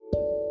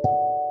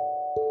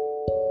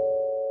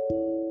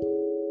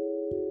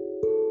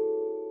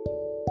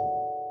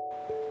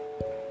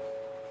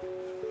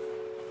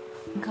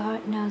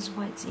knows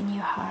what's in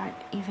your heart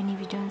even if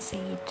you don't say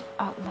it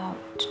out loud.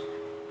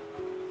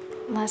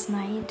 Last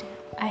night,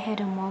 I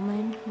had a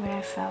moment where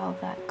I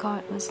felt that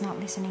God was not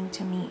listening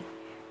to me.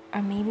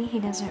 Or maybe He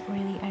doesn't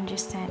really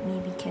understand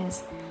me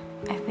because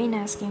I've been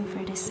asking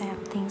for the same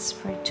things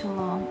for too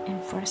long,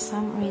 and for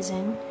some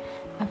reason,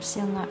 I'm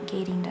still not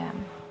getting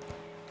them.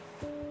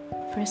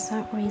 For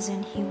some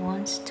reason, He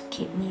wants to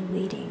keep me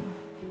waiting.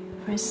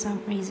 For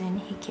some reason,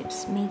 He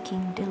keeps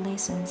making the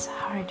lessons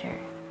harder.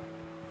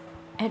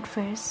 At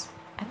first,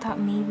 I thought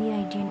maybe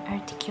I didn't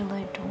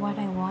articulate what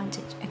I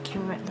wanted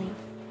accurately.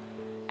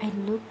 I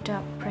looked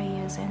up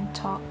prayers and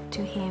talked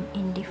to Him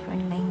in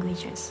different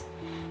languages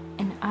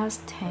and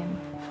asked Him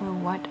for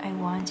what I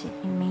wanted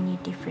in many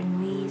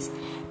different ways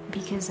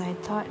because I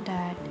thought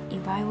that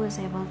if I was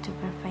able to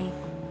perfect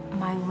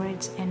my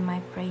words and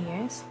my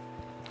prayers,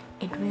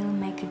 it will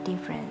make a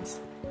difference.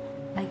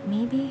 Like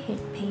maybe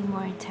He'd pay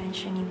more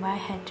attention if I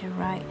had the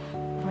right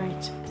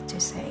words to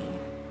say.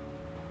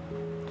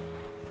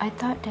 I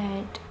thought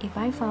that if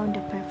I found the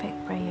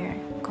perfect prayer,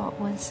 God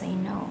would say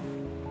no.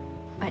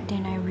 But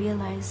then I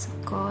realized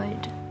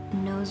God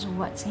knows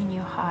what's in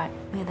your heart,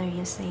 whether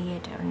you say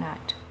it or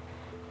not.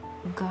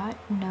 God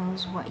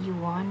knows what you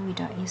want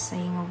without you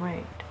saying a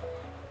word.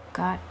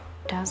 God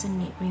doesn't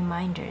need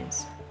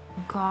reminders.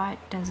 God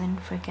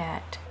doesn't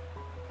forget.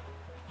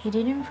 He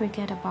didn't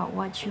forget about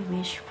what you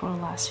wished for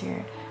last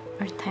year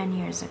or 10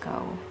 years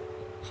ago.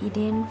 He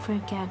didn't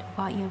forget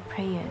about your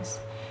prayers.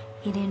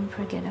 He didn't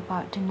forget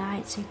about the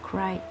nights you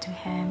cried to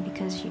Him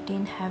because you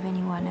didn't have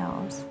anyone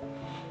else.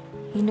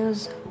 He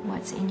knows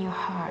what's in your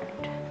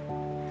heart.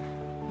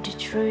 The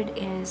truth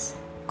is,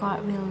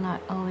 God will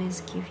not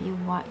always give you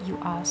what you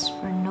ask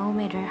for, no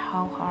matter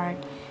how hard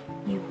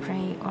you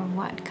pray or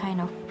what kind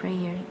of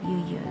prayer you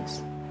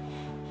use.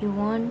 He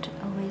won't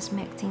always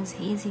make things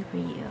easy for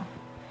you.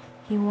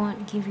 He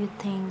won't give you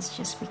things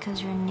just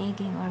because you're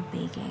nagging or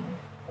begging,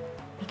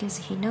 because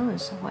He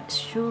knows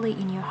what's truly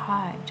in your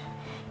heart.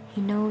 He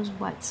knows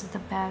what's the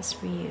best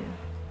for you.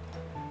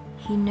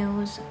 He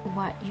knows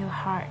what your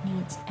heart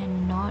needs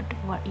and not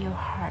what your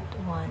heart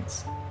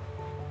wants.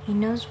 He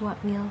knows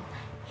what will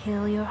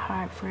heal your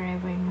heart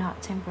forever,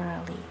 not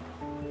temporarily.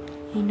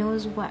 He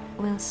knows what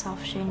will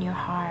soften your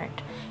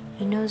heart.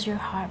 He knows your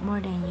heart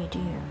more than you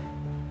do.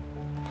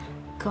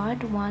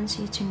 God wants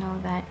you to know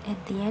that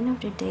at the end of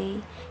the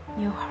day,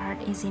 your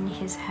heart is in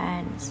His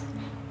hands.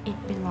 It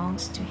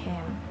belongs to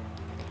Him.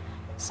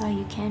 So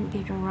you can't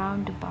beat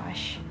around the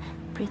bush.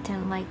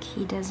 Pretend like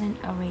He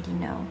doesn't already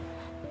know.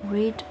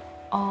 Read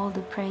all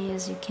the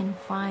prayers you can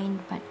find,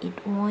 but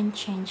it won't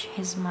change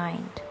His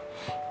mind.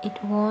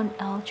 It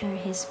won't alter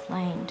His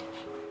plan.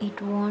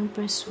 It won't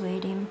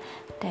persuade Him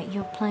that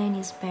your plan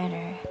is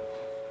better.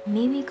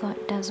 Maybe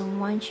God doesn't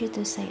want you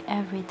to say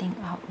everything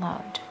out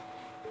loud.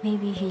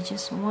 Maybe He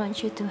just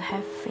wants you to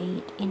have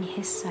faith in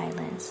His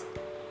silence.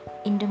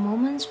 In the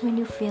moments when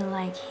you feel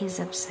like He's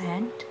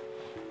absent,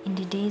 in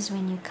the days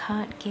when you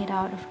can't get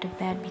out of the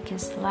bed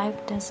because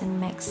life doesn't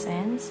make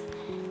sense,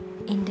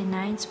 in the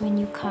nights when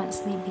you can't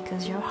sleep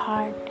because your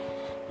heart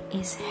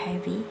is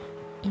heavy,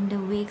 in the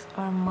weeks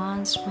or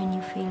months when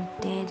you feel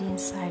dead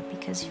inside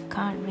because you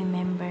can't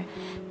remember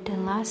the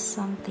last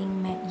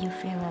something made you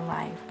feel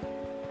alive.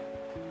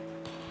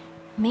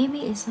 Maybe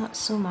it's not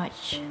so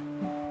much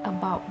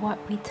about what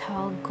we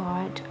tell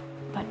God,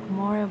 but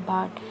more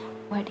about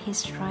what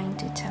He's trying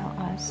to tell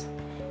us.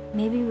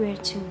 Maybe we're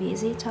too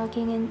busy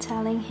talking and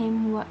telling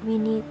Him what we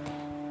need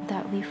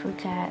that we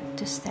forget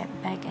to step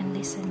back and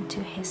listen to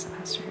His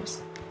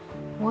answers.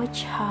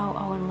 Watch how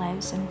our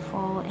lives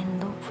unfold and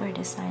look for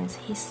the signs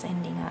He's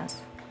sending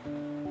us.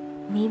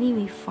 Maybe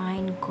we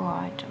find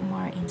God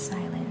more in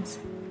silence.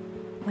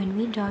 When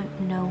we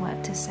don't know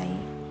what to say,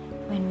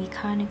 when we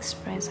can't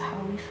express how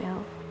we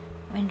feel,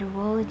 when the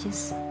world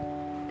just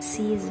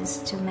ceases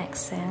to make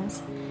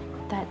sense,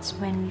 that's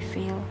when we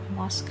feel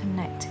most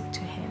connected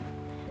to Him.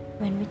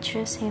 When we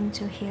trust Him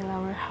to heal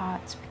our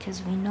hearts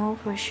because we know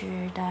for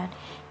sure that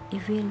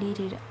if we lead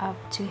it up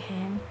to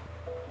Him,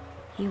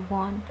 He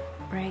won't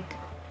break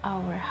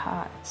our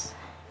hearts.